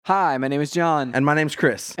Hi, my name is John. And my name's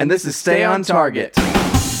Chris. And this is Stay on Target.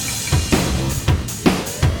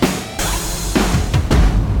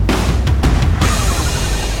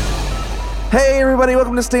 Hey everybody,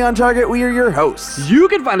 welcome to Stay on Target. We are your hosts. You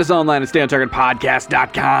can find us online at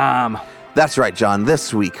stayontargetpodcast.com. That's right, John.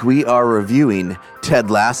 This week we are reviewing Ted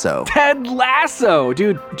Lasso. Ted Lasso!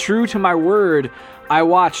 Dude, true to my word, I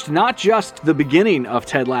watched not just the beginning of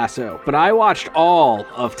Ted Lasso, but I watched all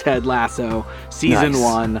of Ted Lasso Season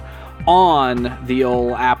 1 on the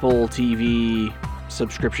old Apple TV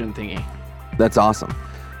subscription thingy. That's awesome.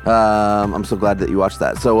 I'm so glad that you watched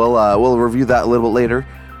that. So we'll review that a little bit later.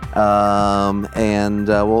 We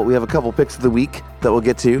have a couple picks of the week that we'll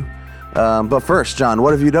get to. But first, John,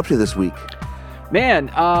 what have you been up to this week? Man,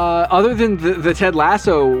 other than the Ted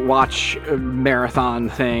Lasso watch marathon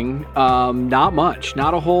thing, not much,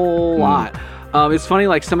 not a whole lot. It's funny,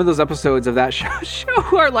 like some of those episodes of that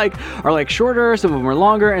show are like shorter, some of them are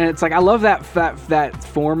longer, and it's like I love that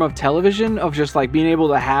form of television of just like being able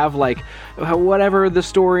to have like whatever the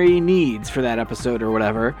story needs for that episode or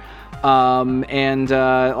whatever. I'm digging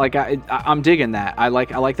that. I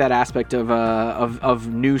like that aspect of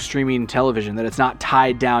new streaming television, that it's not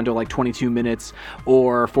tied down to like 22 minutes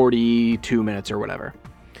or 42 minutes or whatever.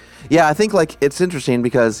 Yeah, I think like it's interesting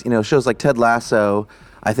because, shows like Ted Lasso,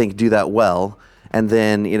 I think do that well. And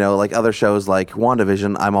then, like other shows like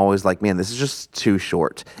WandaVision, I'm always like, man, this is just too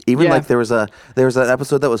short. Even like there was an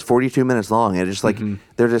episode that was 42 minutes long. And it just like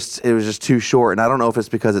it was just too short. And I don't know if it's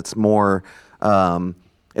because it's more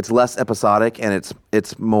it's less episodic and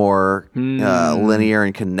it's more linear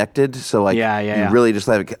and connected. So like you really just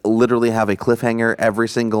literally have a cliffhanger every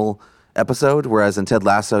single episode, whereas in Ted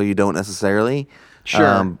Lasso you don't necessarily.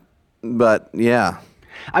 Sure. But yeah.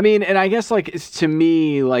 I mean, and I guess like to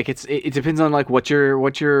me, like it depends on like what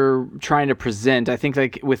you're trying to present. I think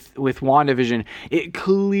like with WandaVision, it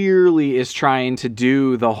clearly is trying to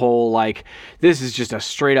do the whole like this is just a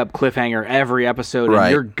straight up cliffhanger every episode,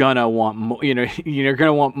 and you're gonna want more. You're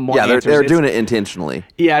gonna want more. Yeah, answers. they're doing it intentionally.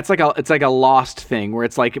 Yeah, it's like a Lost thing where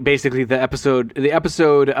it's like basically the episode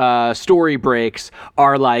story breaks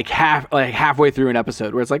are like halfway through an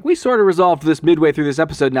episode where it's like we sort of resolved this midway through this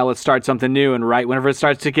episode. Now let's start something new, and whenever it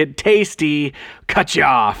starts to get tasty, cut you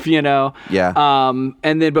off, Yeah.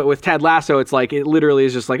 But with Ted Lasso, it's like it literally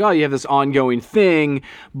is just like, oh, you have this ongoing thing,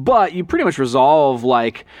 but you pretty much resolve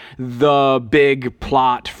like the big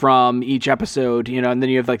plot from each episode, and then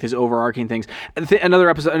you have like these overarching things.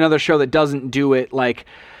 Another show that doesn't do it like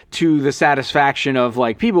to the satisfaction of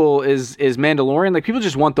like people is Mandalorian. Like people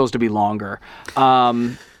just want those to be longer.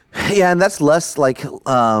 Yeah, and that's less like like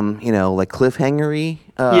cliffhangery.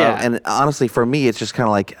 And honestly, for me, it's just kind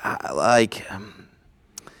of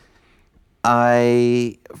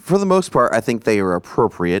for the most part, I think they were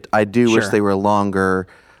appropriate. I do wish they were longer.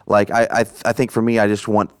 Like I think for me, I just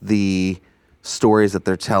want the stories that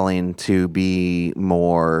they're telling to be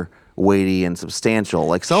more weighty and substantial.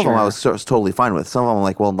 Like some of them I was totally fine with. Some of them I'm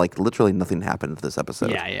like, well, like literally nothing happened to this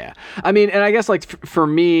episode. Yeah. I mean, and I guess like for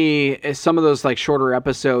me, some of those like shorter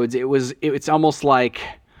episodes, it's almost like,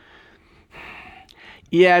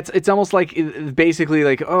 yeah, it's almost like basically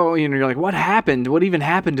like, oh, you're like, what happened? What even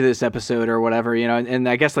happened to this episode or whatever, And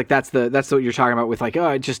I guess like that's what you're talking about with like, oh,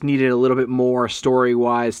 it just needed a little bit more story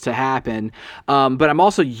wise to happen. But I'm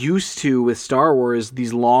also used to with Star Wars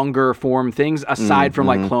these longer form things aside from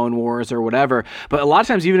like Clone Wars or whatever. But a lot of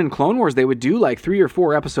times, even in Clone Wars, they would do like 3 or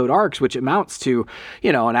 4 episode arcs, which amounts to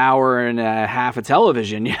an hour and a half of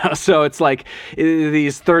television. So it's like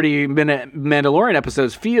these 30-minute Mandalorian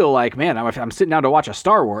episodes feel like, man, I'm sitting down to watch a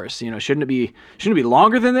Star Wars, shouldn't it be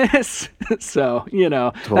longer than this? So,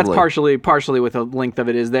 totally. That's partially with the length of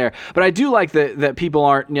it is there. But I do like that people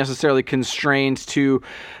aren't necessarily constrained to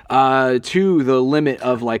the limit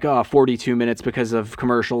of like 42 minutes because of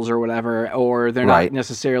commercials or whatever, or they're not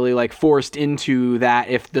necessarily like forced into that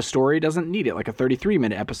if the story doesn't need it. Like a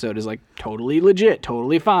 33-minute episode is like totally legit,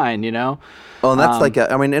 totally fine, Well, and that's we've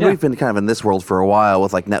been kind of in this world for a while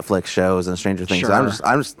with like Netflix shows and Stranger Things. Sure. So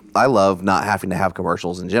I love not having to have commercials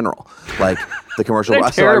in general. Like the commercial.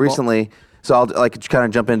 So I'll like kind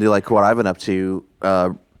of jump into like what I've been up to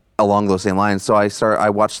along those same lines. So I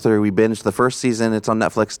watched through. We binged the first season. It's on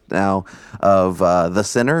Netflix now of The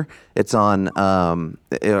Sinner. It's on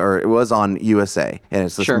it was on USA, and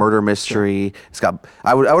it's this murder mystery. It's got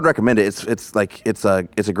I would recommend it. It's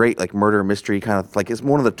a great like murder mystery kind of like it's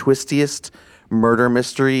one of the twistiest murder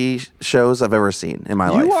mystery shows I've ever seen in my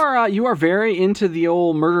life. You are very into the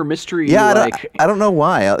old murder mystery. Yeah, I don't know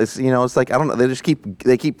why. It's it's like I don't know. They just keep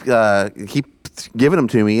giving them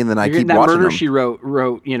to me, and then I keep watching them. Murder She Wrote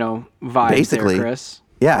vibe. Basically, there, Chris.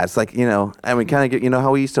 Yeah, it's like, and we kind of get,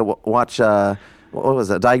 how we used to watch, what was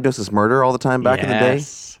that, Diagnosis Murder all the time back in the day?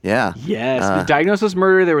 Yeah. Yes. Diagnosis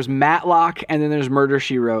Murder, there was Matlock, and then there's Murder,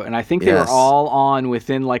 She Wrote. And I think they were all on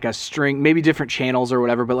within like a string, maybe different channels or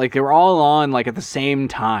whatever, but like they were all on like at the same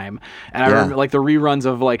time. And I remember like the reruns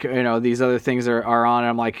of like, these other things are on.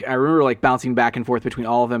 And I remember like bouncing back and forth between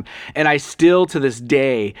all of them. And I still to this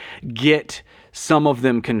day get some of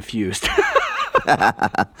them confused.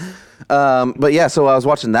 But yeah, so I was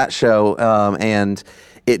watching that show, and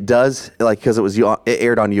it does, like, because it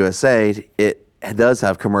aired on USA, it does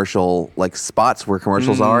have commercial like spots where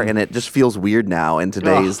commercials are, and it just feels weird now in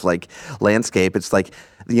today's like landscape. It's like,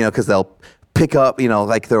 because they'll pick up,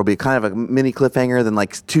 like there'll be kind of a mini cliffhanger, then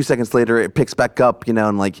like 2 seconds later it picks back up,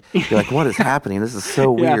 and like you're like, what is happening? This is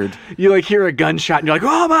so weird. You like hear a gunshot and you're like,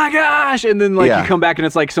 oh my gosh, and then like you come back and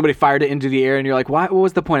it's like somebody fired it into the air and you're like, what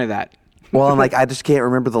was the point of that? Well, and like I just can't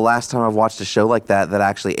remember the last time I've watched a show like that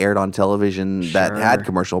actually aired on television that had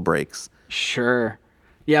commercial breaks. Sure.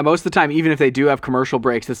 Yeah, most of the time, even if they do have commercial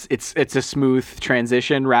breaks, it's a smooth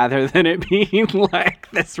transition rather than it being like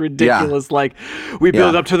this ridiculous, like, we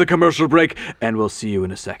build up to the commercial break and we'll see you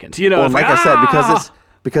in a second. Well, like I said,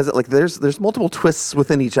 because there's multiple twists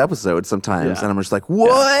within each episode sometimes, and I'm just like,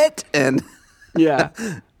 what? And yeah.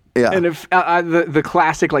 And if the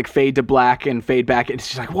classic like fade to black and fade back, it's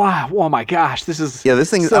just like, wow, oh my gosh, this is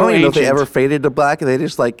this thing. So I don't even know if ancient. they ever faded to black. They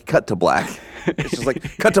just like cut to black. It's just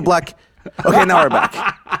like cut to black. Okay, now we're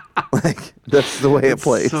back. Like that's the way it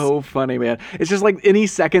plays. So funny, man. It's just like any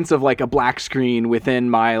seconds of like a black screen within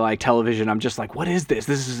my like television, I'm just like, what is this?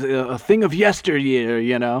 This is a thing of yesteryear,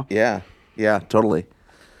 Yeah, totally.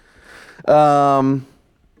 Well,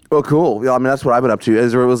 cool. I mean, that's what I've been up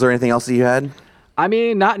to. Was there anything else that you had? I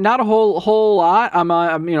mean, not a whole lot.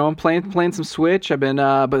 I'm playing some Switch. I've been,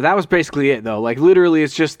 but that was basically it though. Like literally,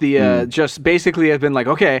 it's just just basically I've been like,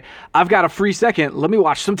 okay, I've got a free second. Let me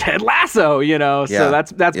watch some Ted Lasso. So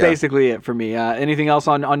that's basically it for me. Anything else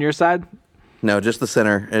on your side? No, just The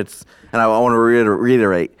Sinner. And I want to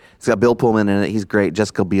reiterate. It's got Bill Pullman in it. He's great.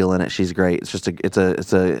 Jessica Biel in it. She's great. It's just it's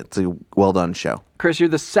a well done show. Chris, you're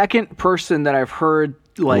the second person that I've heard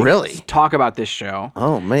talk about this show.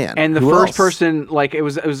 Oh man! And the first person, like it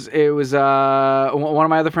was one of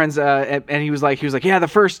my other friends, and he was like, yeah, the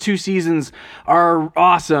first 2 seasons are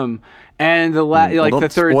awesome, and the the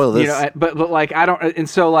third, but like I don't, and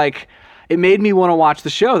so like. It made me want to watch the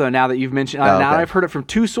show, though, now that you've mentioned now that I've heard it from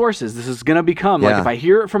 2 sources. This is going to become, like, if I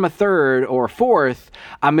hear it from a third or a fourth,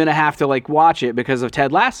 I'm going to have to, like, watch it because of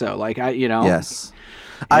Ted Lasso. Like, Yes.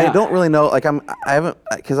 Yeah. I don't really know, like, I haven't,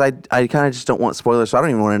 because I kind of just don't want spoilers, so I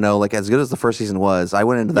don't even want to know, like, as good as the first season was, I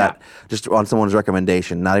went into that just on someone's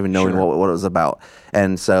recommendation, not even knowing what it was about.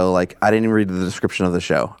 And so, like, I didn't even read the description of the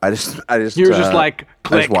show. I just You were just like,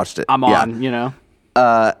 click, I just watched it. I'm on,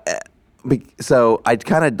 So I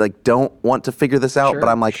kind of like don't want to figure this out, but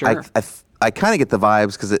I'm like I kind of get the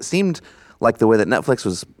vibes because it seemed like the way that Netflix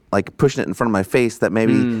was like pushing it in front of my face that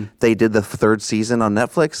maybe they did the 3rd season on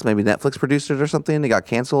Netflix. Maybe Netflix produced it or something. It got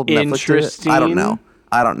canceled. Netflix did it. I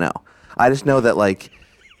don't know. I just know that like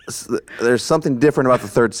there's something different about the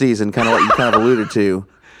 3rd season, kind of what you kind of alluded to.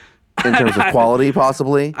 In terms of quality,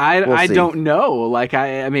 possibly. I don't know. Like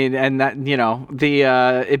I mean, and that the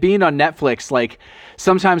it being on Netflix, like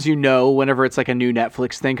sometimes whenever it's like a new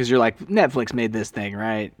Netflix thing, because you're like Netflix made this thing,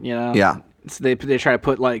 right? Yeah. So they try to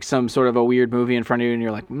put like some sort of a weird movie in front of you, and you're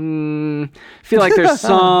like, feel like there's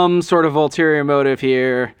some sort of ulterior motive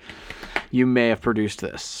here. You may have produced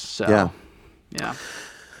this. So yeah.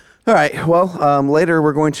 All right. Well, later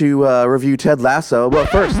we're going to review Ted Lasso, but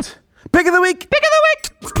first, pick of the week. Pick of the week.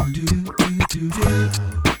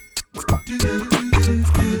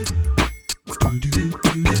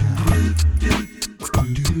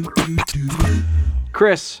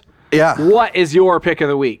 Chris, what is your pick of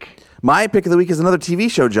the week? My pick of the week is another TV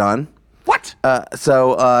show, John. What?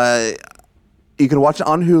 So you can watch it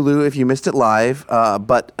on Hulu if you missed it live,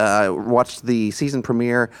 but watch the season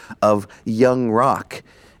premiere of Young Rock.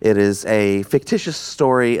 It is a fictitious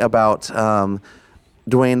story about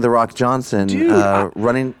Dwayne "The Rock" Johnson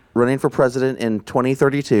running for president in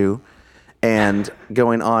 2032 and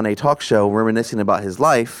going on a talk show reminiscing about his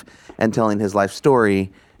life and telling his life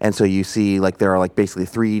story. And so you see, like, there are like basically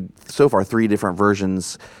 3 different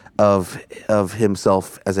versions of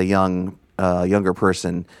himself as a younger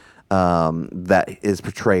person that is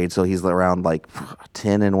portrayed. So he's around like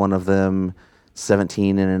 10 in one of them,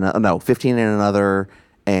 15 in another,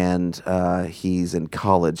 and he's in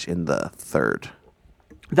college in the 3rd.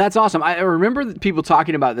 That's awesome. I remember people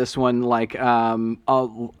talking about this one like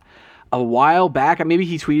a while back. Maybe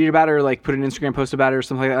he tweeted about it or like put an Instagram post about it or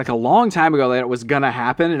something like a long time ago that it was gonna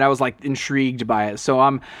happen, and I was like intrigued by it. So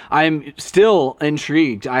I'm still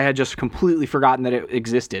intrigued. I had just completely forgotten that it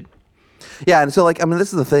existed. Yeah, and so like I mean,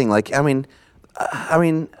 this is the thing. Like I mean,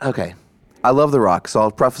 okay, I love The Rock, so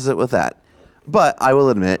I'll preface it with that. But I will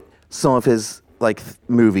admit, some of his like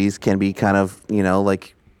movies can be kind of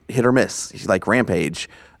like hit or miss. Like Rampage.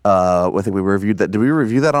 I think we reviewed that. Did we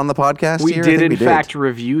review that on the podcast? We did, in fact,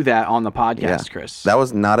 review that on the podcast, Chris. That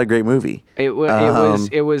was not a great movie. It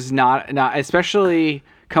was not especially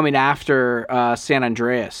coming after San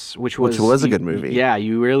Andreas, which was a good movie. Yeah,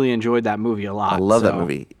 you really enjoyed that movie a lot. I love that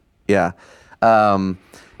movie. Yeah,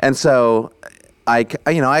 and so I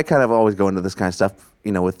kind of always go into this kind of stuff,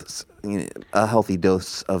 with a healthy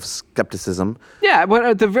dose of skepticism. Yeah, but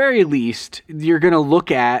at the very least, you're going to look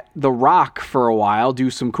at The Rock for a while, do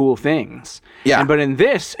some cool things. Yeah. But in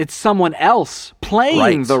this, it's someone else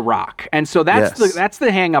playing The Rock. And so that's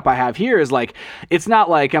the hang up I have here is like, it's not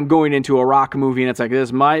like I'm going into a Rock movie and it's like,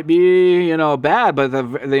 this might be, bad, but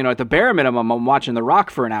at the bare minimum, I'm watching The Rock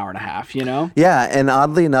for an hour and a half, Yeah, and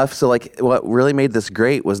oddly enough, so like what really made this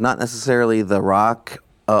great was not necessarily The Rock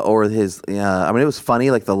or his, it was funny,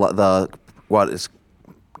 like the what is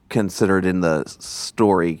considered in the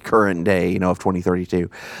story current day, of 2032.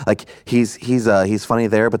 Like he's funny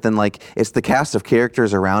there, but then like it's the cast of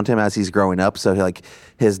characters around him as he's growing up. So like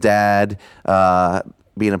his dad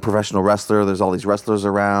being a professional wrestler, there's all these wrestlers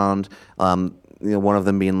around. One of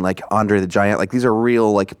them being like Andre the Giant. Like these are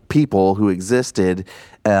real like people who existed,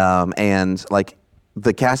 and like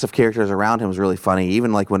the cast of characters around him was really funny.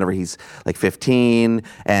 Even like whenever he's like 15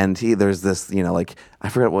 and there's this, like, I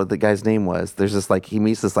forgot what the guy's name was. There's this like, he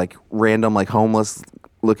meets this like random like homeless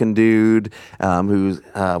looking dude who's,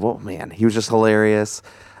 he was just hilarious.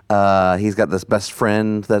 He's got this best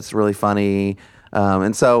friend that's really funny.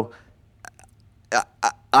 And so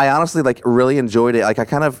I honestly like really enjoyed it. Like I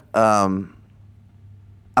kind of,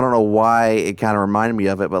 I don't know why it kind of reminded me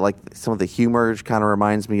of it, but like some of the humor kind of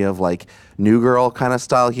reminds me of like New Girl kind of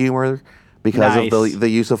style humor because of the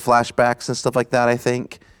use of flashbacks and stuff like that, I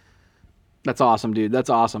think. That's awesome, dude. That's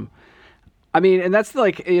awesome. I mean, and that's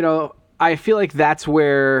like, I feel like that's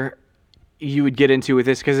where you would get into with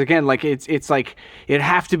this because again, like it's like it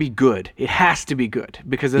has to be good. It has to be good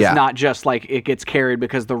because it's not just like it gets carried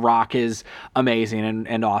because The Rock is amazing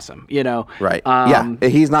and awesome, Right.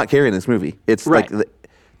 He's not carrying this movie. It's like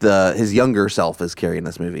his younger self is carrying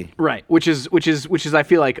this movie. Right. Which is I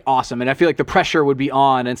feel like awesome. And I feel like the pressure would be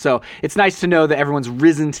on. And so it's nice to know that everyone's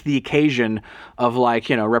risen to the occasion of like,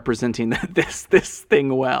 representing this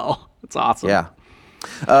thing well. It's awesome.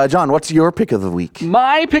 Yeah. John, what's your pick of the week?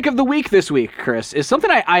 My pick of the week this week, Chris, is something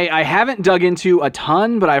I haven't dug into a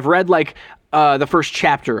ton, but I've read like the first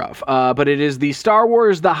chapter of. But it is the Star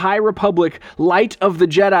Wars The High Republic Light of the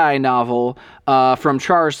Jedi novel from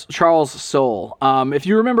Charles Soule. If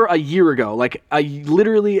you remember a year ago,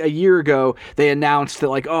 literally a year ago, they announced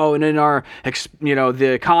that and in our,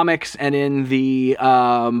 the comics and in the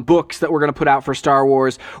books that we're going to put out for Star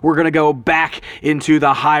Wars, we're going to go back into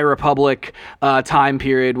the High Republic time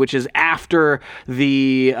period, which is after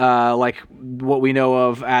the, what we know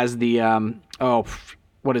of as the,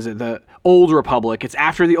 what is it? The Old Republic. It's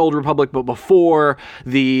after the Old Republic, but before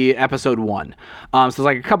the Episode 1. So it's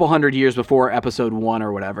like a couple hundred years before Episode 1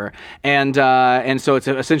 or whatever. And so it's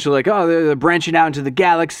essentially like, they're branching out into the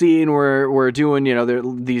galaxy, and we're doing,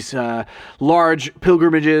 these large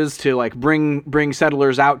pilgrimages to like bring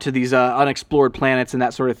settlers out to these unexplored planets and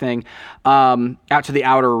that sort of thing, out to the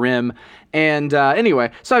Outer Rim. And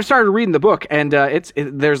anyway, so I've started reading the book, and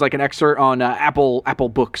there's like an excerpt on Apple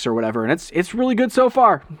Books or whatever, and it's really good so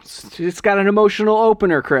far. It's got an emotional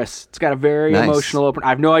opener, Chris. It's got a very emotional opener. I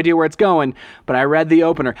have no idea where it's going, but I read the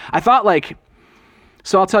opener. I thought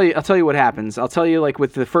so I'll tell you what happens. I'll tell you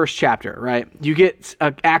with the first chapter, right? You get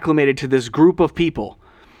acclimated to this group of people,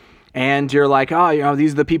 and you're like,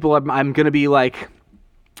 these are the people I'm going to be like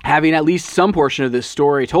having at least some portion of this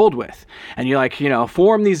story told with. And you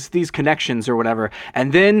form these connections or whatever.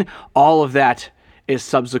 And then all of that is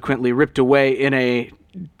subsequently ripped away in a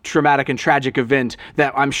traumatic and tragic event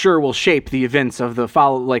that I'm sure will shape the events of the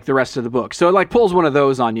the rest of the book. So it pulls one of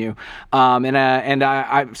those on you. And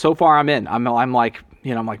I so far I'm in. I'm like,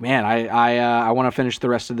 man, I want to finish the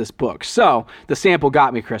rest of this book. So the sample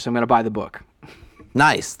got me, Chris. I'm going to buy the book.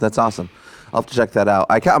 Nice. That's awesome. I'll have to check that out.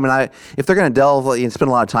 If they're going to delve and spend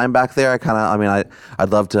a lot of time back there, I'd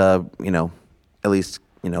love to, at least,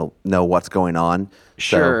 know what's going on.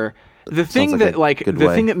 Sure. So. The thing Sounds like that a like good the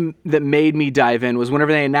way. thing that made me dive in was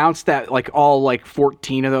whenever they announced that like all like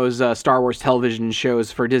 14 of those Star Wars television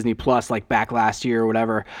shows for Disney Plus like back last year or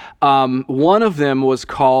whatever. One of them was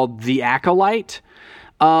called The Acolyte.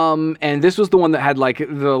 And this was the one that had like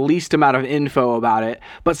the least amount of info about it,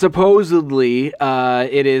 but supposedly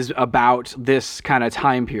it is about this kind of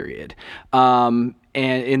time period.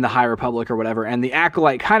 And in the High Republic or whatever. And the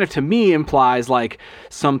Acolyte kind of to me implies like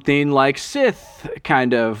something like Sith,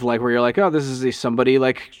 kind of like where you're like, oh, this is somebody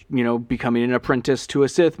like, you know, becoming an apprentice to a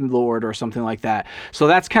Sith Lord or something like that. So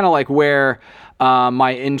that's kind of like where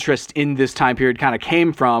my interest in this time period kind of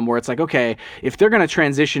came from, where it's like, okay, if they're going to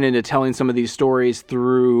transition into telling some of these stories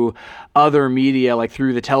through other media, like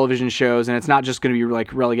through the television shows, and it's not just going to be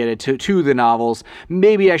like relegated to the novels,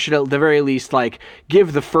 maybe I should at the very least like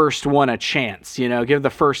give the first one a chance, you know, give the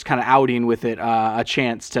first kind of outing with it a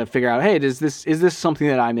chance to figure out, hey, is this something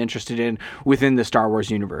that I'm interested in within the Star Wars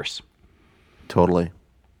universe? Totally.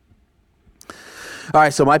 All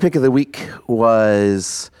right, so my pick of the week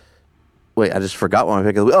was... Wait, I just forgot what my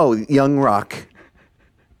pick of the week... Oh, Young Rock.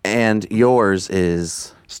 And yours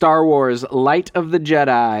is... Star Wars Light of the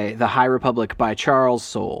Jedi, The High Republic by Charles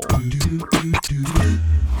Soule.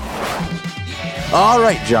 All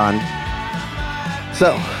right, John.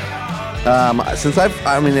 So, since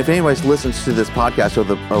if anybody listens to this podcast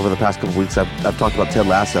over the past couple of weeks, I've talked about Ted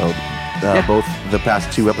Lasso, both the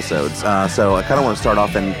past 2 episodes. So I kind of want to start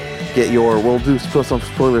off and get we'll do some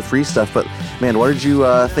spoiler-free stuff, but man, what did you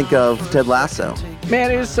think of Ted Lasso? Man,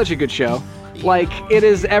 it is such a good show. Like, it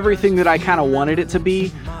is everything that I kind of wanted it to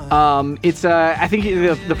be. It's, I think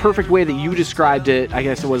the perfect way that you described it, I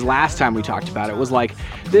guess it was last time we talked about it, was like,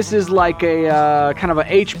 this is like a kind of a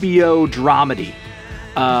HBO dramedy.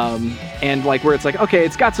 And like where it's like, okay,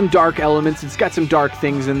 it's got some dark elements, it's got some dark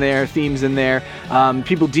things in there, themes in there.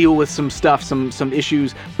 People deal with some stuff, some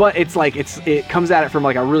issues, but it's like it comes at it from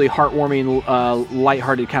like a really heartwarming,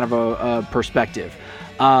 lighthearted kind of a perspective.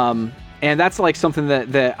 And that's like something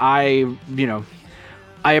that I, you know,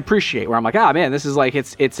 I appreciate, where I'm like, man, this is like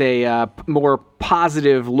it's a more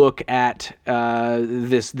positive look at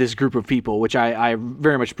this group of people, which I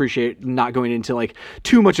very much appreciate, not going into like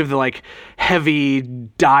too much of the like heavy,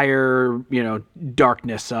 dire, you know,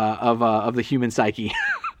 darkness of the human psyche.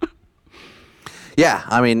 Yeah,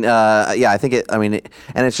 I mean, I think it. I mean,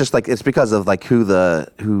 and it's just like it's because of like who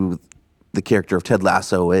the character of Ted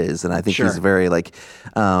Lasso is, and I think he's very like.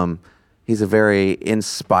 He's a very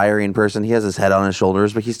inspiring person. He has his head on his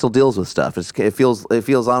shoulders, but he still deals with stuff. It feels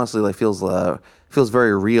honestly like feels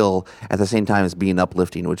very real at the same time as being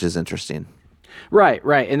uplifting, which is interesting. Right,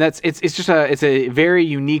 and it's just a very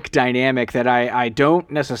unique dynamic that I don't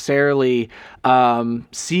necessarily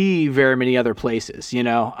see very many other places, you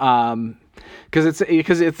know.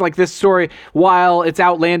 Because it's like this story, while it's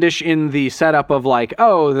outlandish in the setup of like,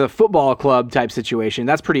 oh, the football club type situation,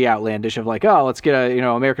 that's pretty outlandish, of like, oh, let's get a, you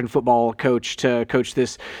know, American football coach to coach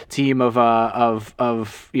this team of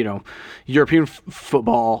you know, European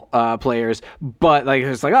football players. But like,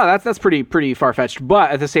 it's like, oh, that's pretty far-fetched.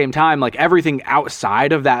 But at the same time, like everything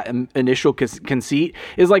outside of that initial conceit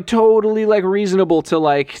is like totally like reasonable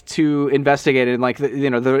to investigate, and like you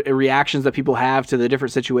know, the reactions that people have to the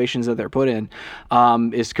different situations that they're put in.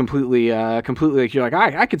 Is completely like, you're like,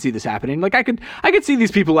 I could see this happening. Like I could see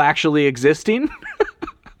these people actually existing.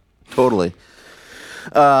 Totally.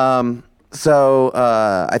 So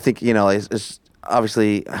I think, you know, it's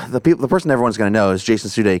obviously the person everyone's going to know is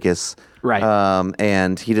Jason Sudeikis, right?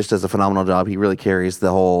 And he just does a phenomenal job. He really carries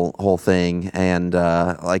the whole thing, and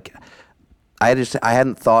like. I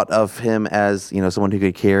hadn't thought of him as, you know, someone who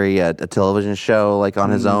could carry a television show like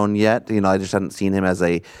on his own yet. You know, I just hadn't seen him as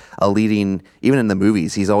a leading, even in the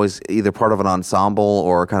movies. He's always either part of an ensemble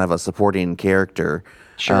or kind of a supporting character.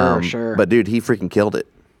 Sure. But dude, he freaking killed it.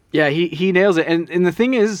 Yeah, he nails it. And the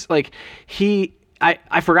thing is, like,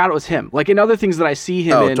 I forgot it was him. Like in other things that I see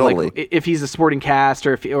him in, totally. Like if he's a supporting cast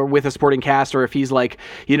or with a supporting cast, or if he's like,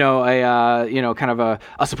 you know, kind of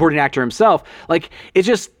a supporting actor himself, like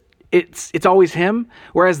it's always him.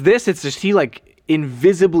 Whereas this, it's just he like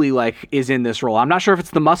invisibly like is in this role. I'm not sure if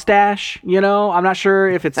it's the mustache, you know. I'm not sure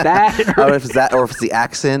if it's that, or if it's that, or if it's the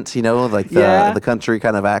accent, you know, like the country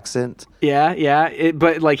kind of accent. Yeah.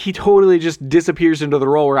 But like he totally just disappears into the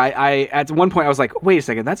role. Where I at one point I was like, wait a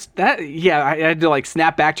second, that's that. Yeah, I had to like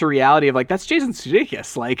snap back to reality of like, that's Jason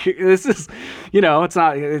Sudeikis. Like this is, you know, it's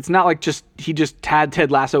not like just he just had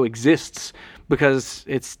Ted Lasso exists because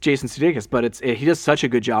it's Jason Sudeikis, but he does such a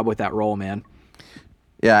good job with that role, man.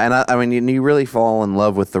 Yeah, and I mean, you really fall in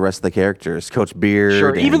love with the rest of the characters, Coach Beard.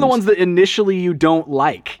 Sure, even the ones that initially you don't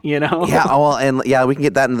like, you know? Yeah, well, and yeah, we can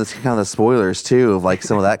get that into the kind of the spoilers too of like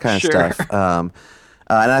some of that kind of Sure. stuff.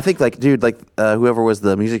 And I think like, dude, like whoever was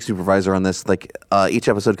the music supervisor on this, like each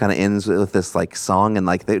episode kind of ends with this like song, and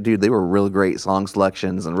like, they were real great song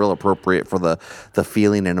selections and real appropriate for the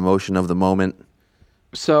feeling and emotion of the moment.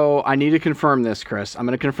 So I need to confirm this, Chris. I'm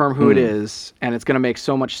going to confirm who it is, and it's going to make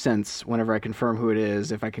so much sense whenever I confirm who it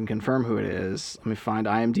is. If I can confirm who it is, let me find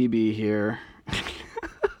IMDb here.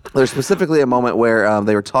 There's specifically a moment where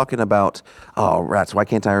they were talking about, oh rats, why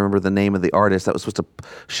can't I remember the name of the artist that was supposed to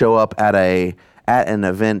show up at an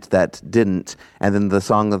event that didn't, and then the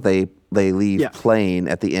song that they leave playing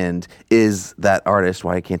at the end is that artist.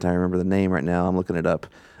 Why can't I remember the name right now? I'm looking it up.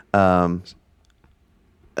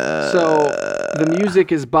 So the music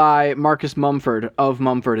is by Marcus Mumford of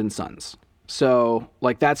Mumford and Sons. So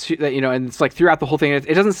like that's, you know, and it's like throughout the whole thing,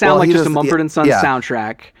 it doesn't sound like just a Mumford and Sons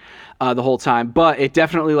soundtrack the whole time, but it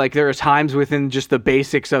definitely, like, there are times within just the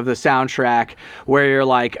basics of the soundtrack where you're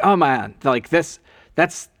like, oh man, like that's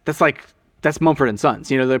Mumford and Sons.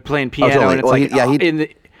 You know, they're playing piano and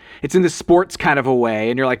it's it's in the sports kind of a way,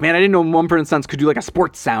 and you're like, man, I didn't know Mumford and Sons could do like a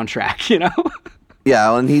sports soundtrack, you know?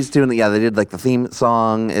 Yeah, and he's doing they did like the theme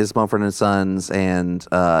song is Mumford and Sons, and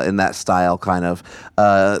in that style kind of.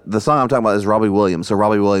 The song I'm talking about is Robbie Williams. So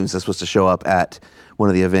Robbie Williams is supposed to show up at one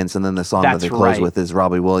of the events, and then the song that they close with is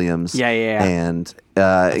Robbie Williams. Yeah. And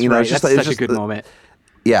you know, it's just such a good moment.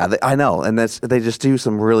 Yeah, I know, and they just do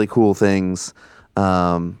some really cool things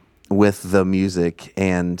with the music,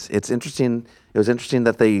 and it's interesting. It was interesting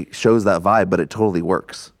that they shows that vibe, but it totally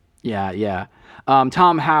works. Yeah.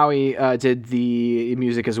 Tom Howie did the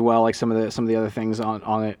music as well, like some of the other things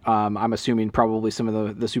on it. I'm assuming probably some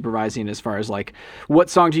of the supervising as far as like what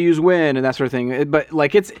song to use when and that sort of thing. But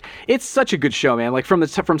like it's such a good show, man. Like from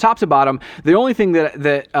top to bottom, the only thing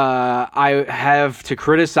that I have to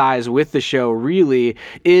criticize with the show really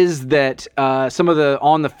is that some of the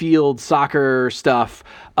on the field soccer stuff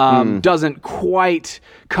doesn't quite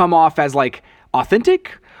come off as like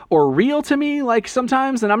authentic or real to me, like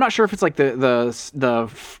sometimes, and I'm not sure if it's like the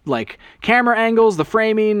like camera angles, the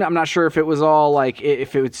framing. I'm not sure if it was all like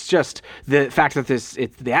if it's just the fact that it's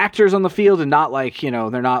the actors on the field and not like, you know,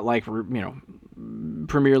 they're not like, you know,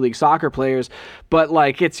 Premier League soccer players, but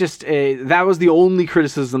like it's just that was the only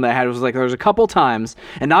criticism that I had. It was like there was a couple times,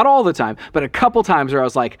 and not all the time, but a couple times where I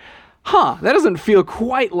was like, that doesn't feel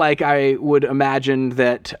quite like I would imagine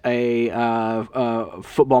that a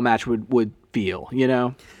football match would feel, you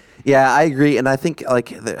know? Yeah, I agree, and I think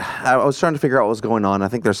like I was trying to figure out what was going on. I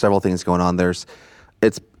think there's several things going on. They're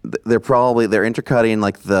intercutting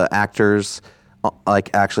like the actors,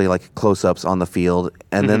 like actually like close-ups on the field,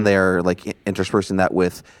 and then they're like interspersing that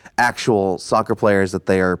with actual soccer players that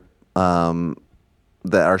they are that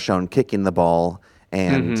are shown kicking the ball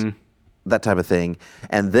and that type of thing.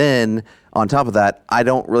 And then on top of that, I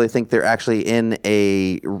don't really think they're actually in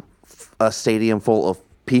a stadium full of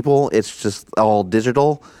people. It's just all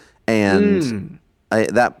digital. And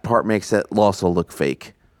that part makes it also look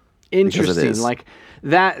fake. Interesting. Like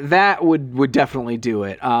that would definitely do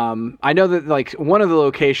it. I know that like one of the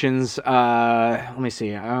locations. Let me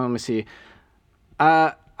see. I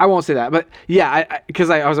won't say that, but yeah, because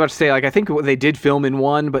I was about to say like I think they did film in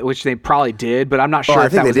one, but which they probably did, but I'm not sure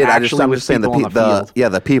if that was actually with people on the field.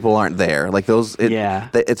 The people aren't there. Like those,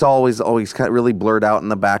 it's always kind of really blurred out in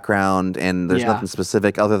the background, and there's nothing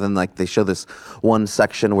specific other than like they show this one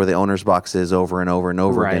section where the owner's box is over and over and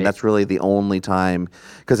over again. That's really the only time,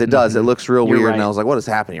 because it does. It looks real weird, and I was like, what is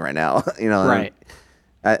happening right now? You know, right?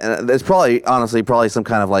 And it's probably some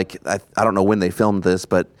kind of like I don't know when they filmed this,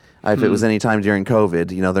 but. If it was any time during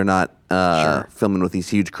COVID, you know, they're not filming with these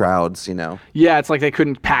huge crowds, you know. Yeah, it's like they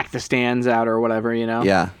couldn't pack the stands out or whatever, you know.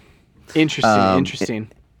 Yeah.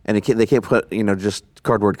 Interesting. And they can't put, you know, just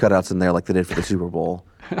cardboard cutouts in there like they did for the Super Bowl.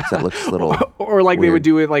 So that looks a little or like weird. They would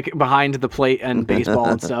do it like behind the plate and baseball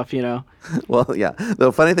and stuff, you know. Well, yeah.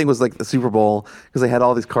 The funny thing was like the Super Bowl, because they had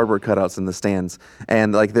all these cardboard cutouts in the stands,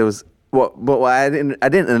 and like there was. Well, I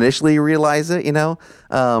didn't initially realize it, you know,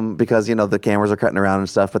 because, you know, the cameras are cutting around and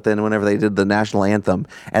stuff. But then whenever they did the national anthem,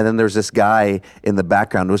 and then there's this guy in the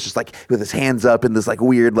background who was just like with his hands up in this like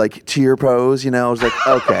weird like cheer pose, you know. I was like,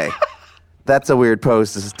 okay, that's a weird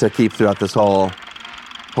pose to keep throughout this whole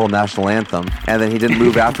national anthem. And then he didn't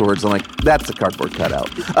move afterwards. I'm like, that's a cardboard cutout.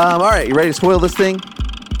 All right, you ready to spoil this thing?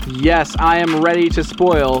 Yes, I am ready to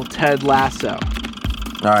spoil Ted Lasso.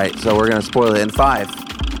 All right, so we're gonna spoil it in 5,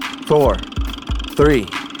 4, 3,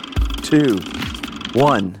 2,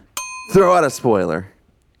 1. Throw out a spoiler.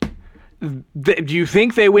 You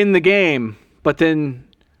think they win the game, but then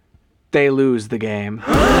they lose the game.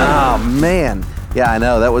 Oh man, yeah, I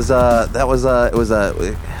know that was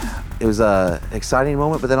it was a exciting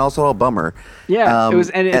moment, but then also a bummer. Yeah, it was,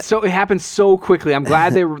 and it happened so quickly. I'm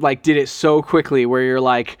glad they like did it so quickly, where you're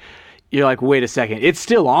like, wait a second, it's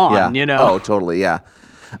still on, yeah. Oh, totally, yeah.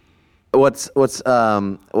 What's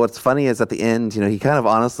funny is at the end, he kind of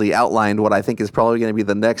honestly outlined what I think is probably going to be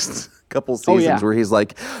the next couple seasons, where he's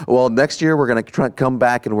like, well, next year we're going to come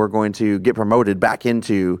back and we're going to get promoted back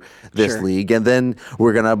into this league, and then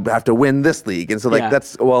we're going to have to win this league, and so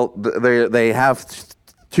they have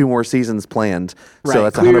 2 more seasons planned, so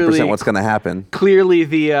that's 100% what's going to happen. Clearly,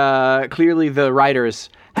 the writers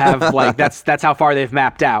have like that's how far they've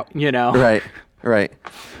mapped out, Right.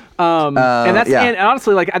 And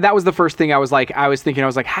honestly, like that was the first thing I was thinking,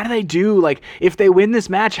 how do they do, like, if they win this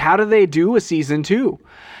match, how do they do a season 2?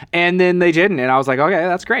 And then they didn't, and I was like, okay,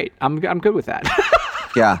 that's great. I'm good with that.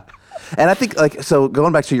 Yeah. And I think, like, so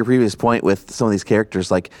going back to your previous point with some of these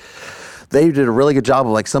characters, like, they did a really good job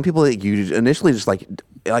of, like, some people that you initially just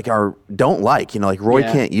don't like, like Roy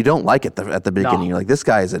Kent, you don't like at the beginning. No. You're like, this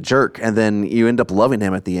guy is a jerk, and then you end up loving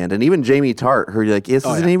him at the end. And even Jamie Tart, who you're like, this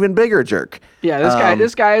is an even bigger jerk. Yeah,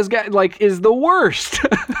 this guy is the worst.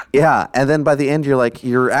 Yeah, and then by the end,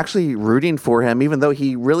 you're actually rooting for him, even though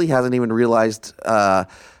he really hasn't even realized that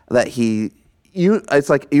it's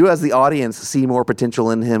like you as the audience see more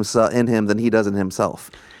potential in him than he does in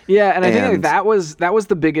himself. Yeah, and I think that was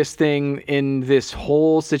the biggest thing in this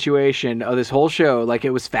whole situation of this whole show. Like, it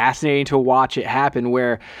was fascinating to watch it happen.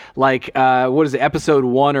 Where, like, what is it, episode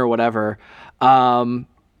 1 or whatever?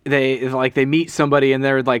 They meet somebody and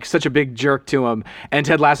they're like such a big jerk to him, and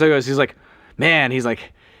Ted Lasso goes, he's like,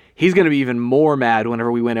 he's gonna be even more mad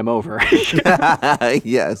whenever we win him over.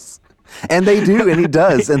 Yes. And they do, and he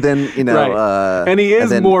does, and then right. And he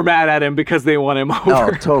is more mad at him because they won him over.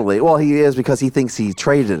 Oh, totally. Well, he is, because he thinks he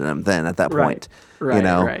traded him. Then at that point,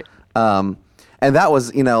 right. And that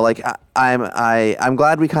was, I'm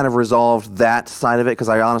glad we kind of resolved that side of it, because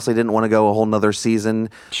I honestly didn't want to go a whole nother season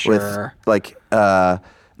with like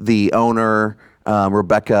the owner.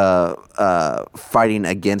 Rebecca fighting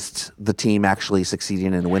against the team actually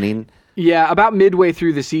succeeding and winning. Yeah, about midway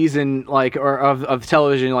through the season, like, or of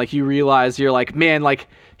television, like, you realize you're like, man, like,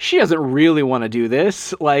 she doesn't really want to do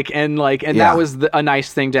this, and that was a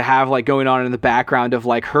nice thing to have, like, going on in the background of,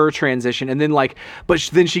 like, her transition, and then, like,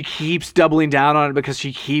 then she keeps doubling down on it because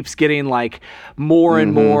she keeps getting, like, more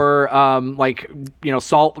and more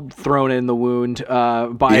salt thrown in the wound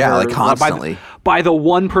by her, like, constantly by the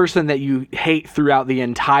one person that you hate throughout the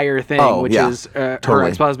entire thing, which is her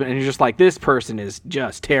ex-husband, and you're just like, this person is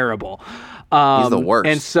just terrible. He's the worst.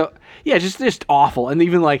 And so, yeah, just awful. And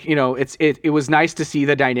even, like, it was nice to see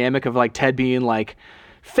the dynamic of, like, Ted being, like,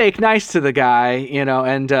 fake nice to the guy,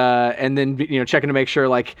 and then, checking to make sure,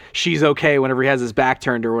 like, she's okay whenever he has his back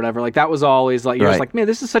turned or whatever. Like, that was always, like, you're just like, man,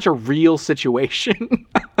 this is such a real situation.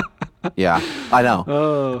 Yeah, I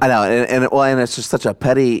know. I know. And it's just such a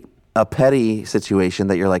petty situation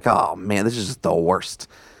that you're like, oh, man, this is just the worst.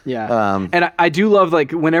 Yeah. And I do love,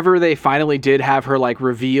 like, whenever they finally did have her, like,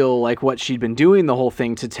 reveal, like, what she'd been doing the whole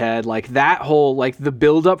thing to Ted, like, that whole, like, the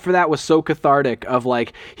build up for that was so cathartic of,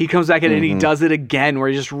 like, he comes back in and he does it again where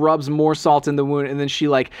he just rubs more salt in the wound, and then she,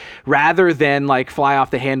 like, rather than, like, fly off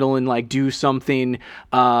the handle and, like, do something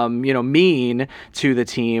mean to the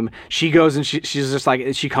team, she goes and she's just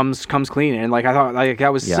like, she comes clean. And, like, I thought, like,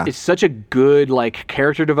 that was it's such a good, like,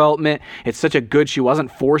 character development. It's such a good, she wasn't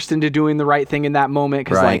forced into doing the right thing in that moment,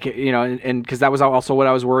 because like, and because that was also what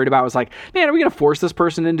I was worried about, was like, man, are we going to force this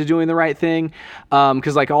person into doing the right thing?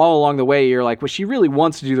 Because, like, all along the way, you're like, well, she really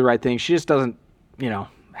wants to do the right thing. She just doesn't,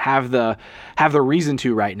 have the reason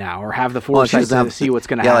to right now, or have the foresight to see what's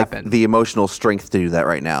going to happen. Like the emotional strength to do that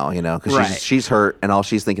right now, because she's hurt, and all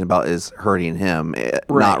she's thinking about is hurting him,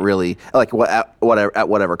 not really like at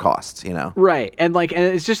whatever cost, Right, and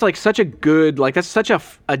it's just like such a good, like, that's such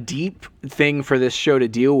a deep thing for this show to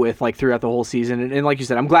deal with, like, throughout the whole season. And like you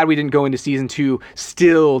said, I'm glad we didn't go into season 2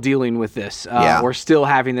 still dealing with this, or still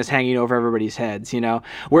having this hanging over everybody's heads,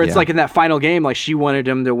 where it's like in that final game, like, she wanted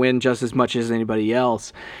him to win just as much as anybody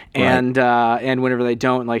else. And whenever they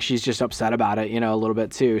don't, like, she's just upset about it, a little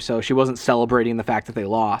bit too. So she wasn't celebrating the fact that they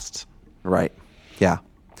lost. Right. Yeah.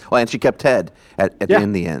 Well, and she kept Ted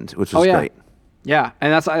in the end, which was great. Yeah,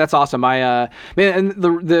 and that's awesome. Man, and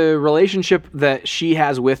the relationship that she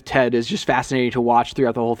has with Ted is just fascinating to watch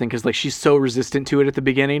throughout the whole thing, because like she's so resistant to it at the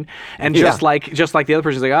beginning, and just like the other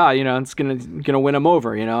person's like, it's gonna win him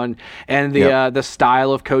over, and the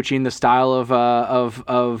style of coaching, the style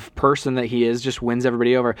of person that he is, just wins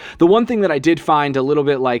everybody over. The one thing that I did find a little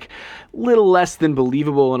bit little less than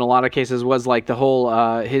believable in a lot of cases was like the whole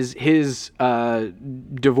his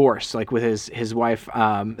divorce, like with his wife,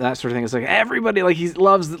 that sort of thing. It's like everybody, like, he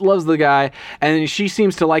loves the guy, and she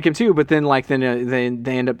seems to like him too, but then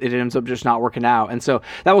it ends up just not working out. And so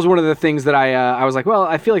that was one of the things that I was like, well,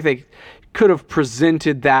 I feel like they could have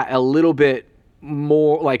presented that a little bit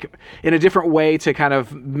more, like in a different way, to kind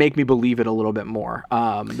of make me believe it a little bit more,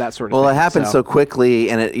 that sort of thing. Well, it happened so quickly,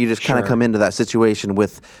 and you just kind of come into that situation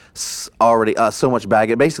with already so much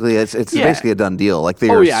baggage. Basically, it's basically a done deal. Like,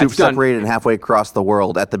 they're separated and halfway across the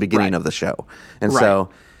world at the beginning of the show, and so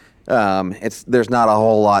there's not a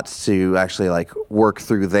whole lot to actually like work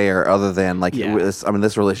through there, other than like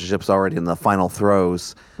this relationship's already in the final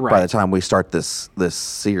throes by the time we start this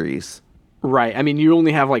series. Right. I mean, you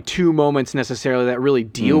only have like 2 moments necessarily that really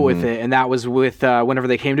deal with it, and that was with whenever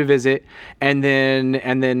they came to visit, and then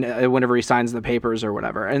whenever he signs the papers or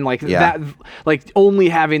whatever, and that, like only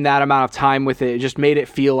having that amount of time with it just made it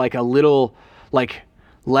feel like a little like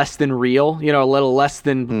less than real, a little less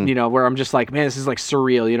than, where I'm just like, man, this is like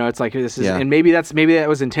surreal, it's like, this is, and maybe that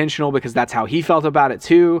was intentional because that's how he felt about it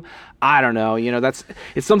too. I don't know,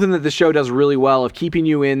 it's something that the show does really well, of keeping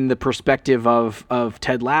you in the perspective of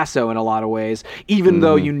Ted Lasso in a lot of ways, even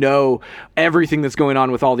though everything that's going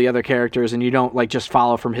on with all the other characters, and you don't like just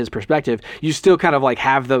follow from his perspective. You still kind of like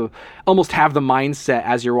almost have the mindset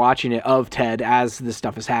as you're watching it of Ted as this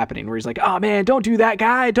stuff is happening, where he's like, oh man, don't do that,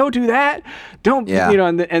 guy, don't do that, don't,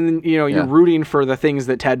 and you're rooting for the things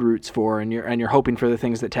that Ted roots for, and you're hoping for the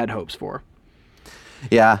things that Ted hopes for.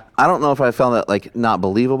 Yeah, I don't know if I found that like not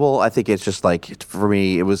believable. I think it's just like, for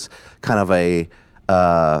me, it was kind of it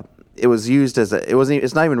was used as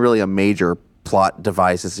it's not even really a major plot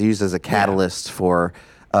device. It's used as a catalyst for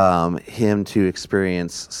him to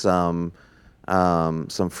experience some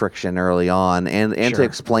friction early on, and to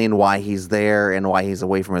explain why he's there and why he's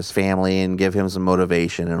away from his family, and give him some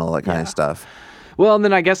motivation and all that kind of stuff. Well, and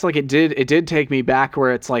then I guess like it did take me back,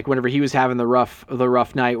 where it's like whenever he was having the rough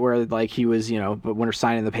night, where like he was, but when we're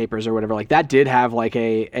signing the papers or whatever, like that did have like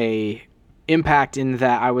a impact in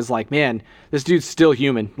that I was like, man, this dude's still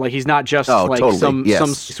human. Like, he's not just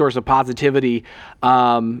some source of positivity,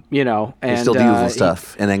 and he still deals with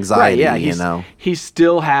stuff and anxiety, he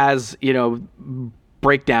still has,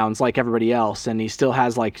 breakdowns like everybody else, and he still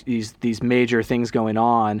has like these major things going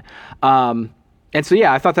on. And so,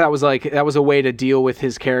 I thought that was a way to deal with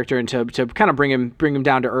his character, and to kind of bring him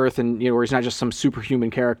down to earth, and where he's not just some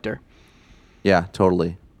superhuman character. Yeah,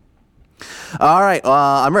 totally. All right,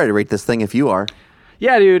 I'm ready to rate this thing if you are.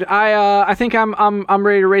 Yeah, dude. I think I'm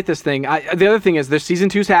ready to rate this thing. The other thing is, this season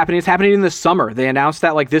 2's happening. It's happening in the summer. They announced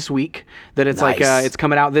that like this week, that it's nice. It's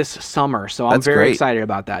coming out this summer. So I'm very excited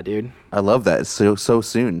about that, dude. I love that. It's so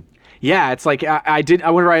soon. Yeah, it's like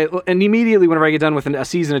immediately whenever I get done with a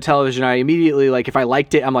season of television, I immediately, like, if I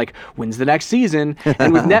liked it, I'm like, when's the next season?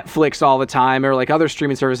 And with Netflix all the time, or like other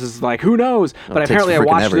streaming services, like, who knows? But apparently I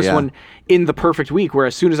watched this one in the perfect week, where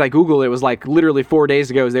as soon as I Googled it, was like literally 4 days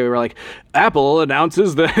ago, they were like, Apple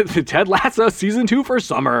announces the Ted Lasso season 2 for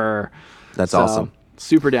summer. That's awesome.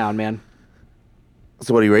 Super down, man.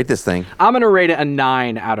 So what do you rate this thing? I'm going to rate it a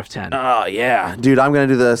 9 out of 10. Oh, yeah. Dude, I'm going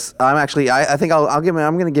to do this. I think I'm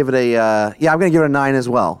going to give it I'm going to give it a 9 as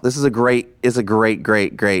well. This is a great series.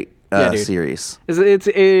 It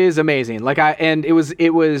is amazing. Like,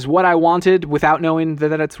 it was what I wanted without knowing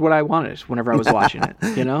that it's what I wanted whenever I was watching it,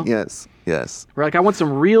 Yes. Where like, I want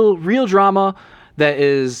some real drama that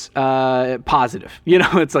is positive.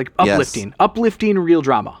 It's like uplifting real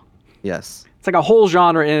drama. Yes. It's like a whole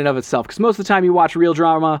genre in and of itself, because most of the time you watch real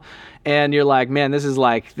drama and you're like, man, this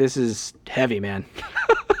is heavy, man.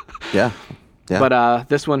 Yeah. But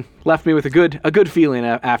this one left me with a good feeling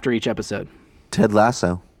after each episode. Ted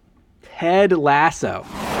Lasso.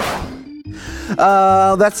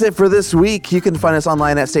 That's it for this week. You can find us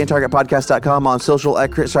online at StayOnTargetPodcast.com, on social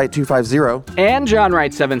at CritStrike250 and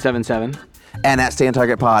JohnWright777, and at Stay on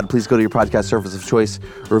Target Pod. Please go to your podcast service of choice,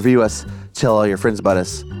 review us, tell all your friends about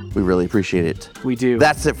us. We really appreciate it. We do.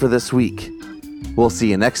 That's it for this week. We'll see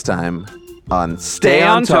you next time on Stay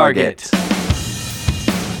on Target.